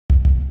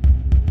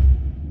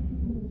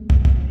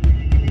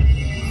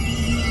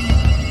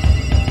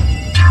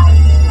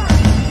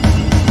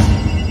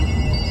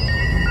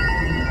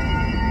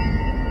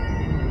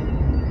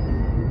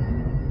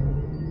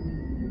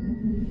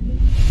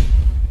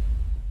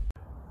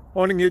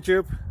Morning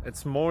YouTube,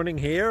 it's morning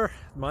here.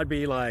 It might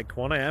be like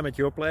 1 a.m. at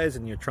your place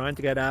and you're trying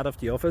to get out of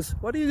the office.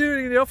 What are you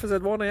doing in the office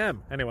at 1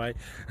 a.m? Anyway,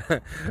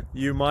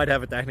 you might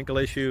have a technical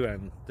issue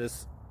and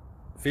this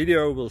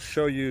video will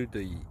show you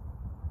the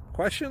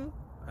question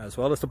as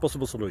well as the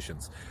possible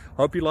solutions.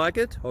 Hope you like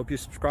it, hope you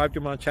subscribe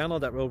to my channel.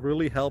 That will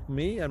really help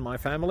me and my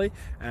family,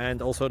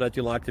 and also that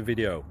you like the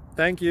video.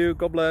 Thank you,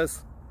 God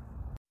bless.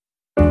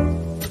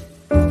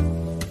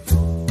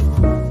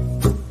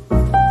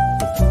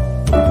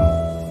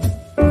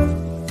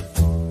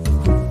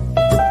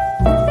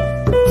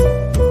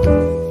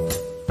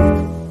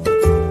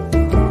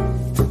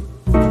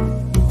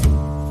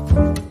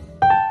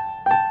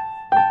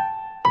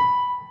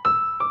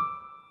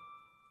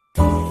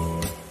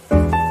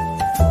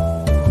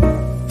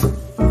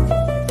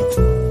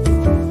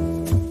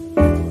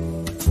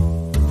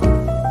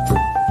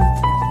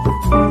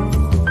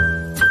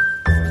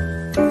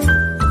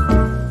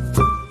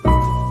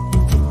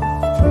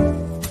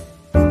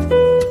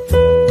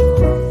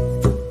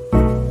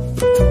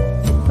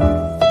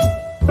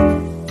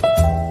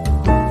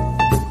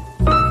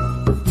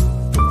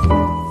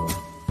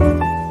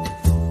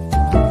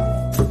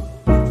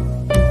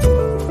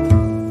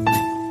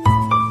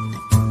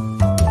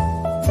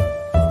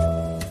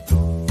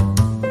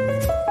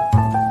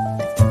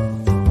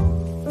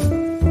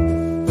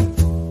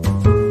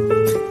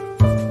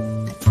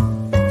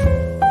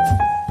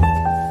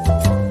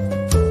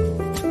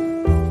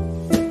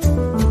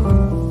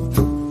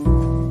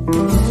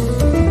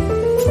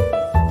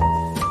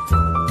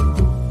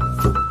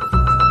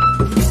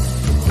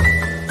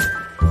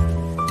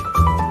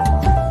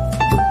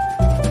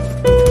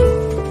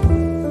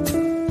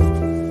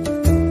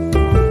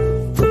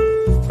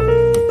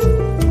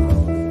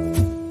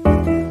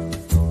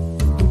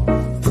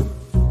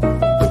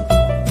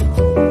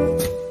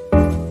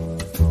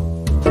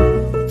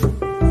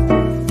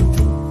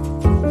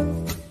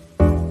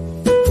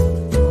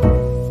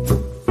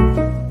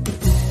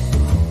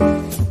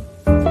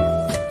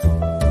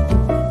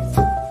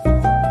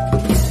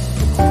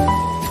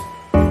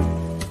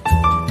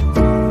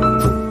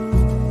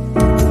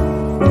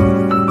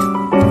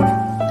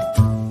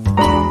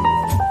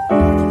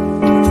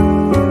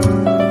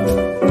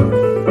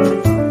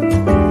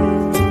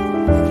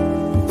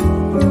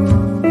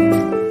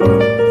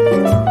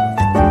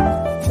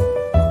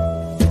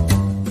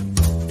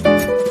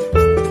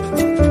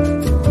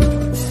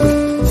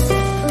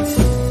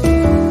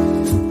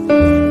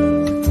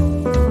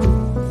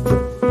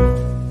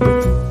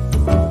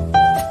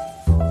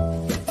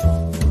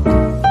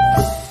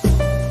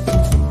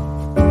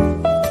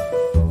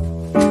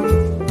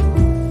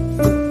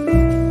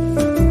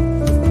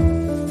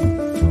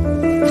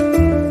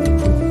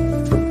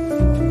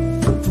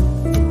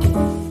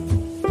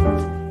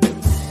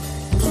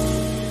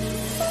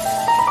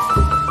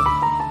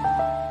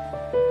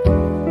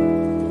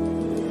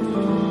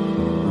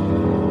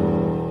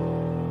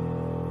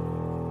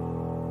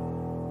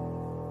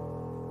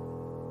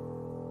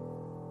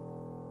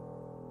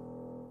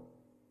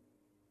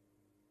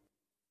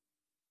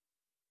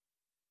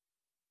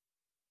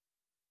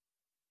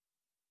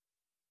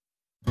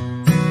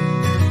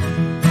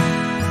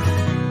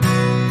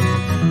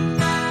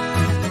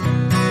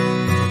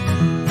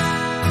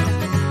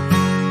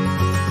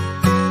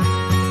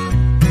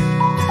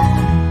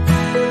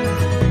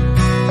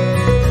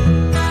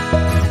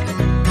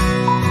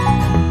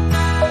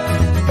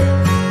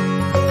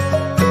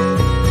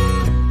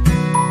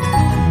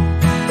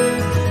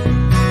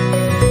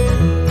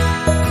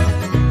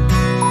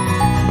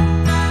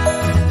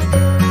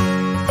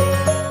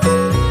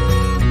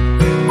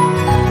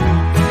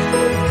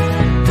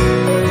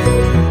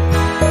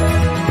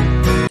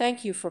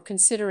 Thank you for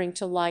considering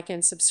to like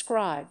and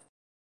subscribe.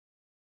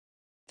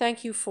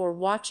 Thank you for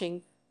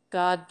watching.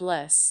 God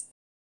bless.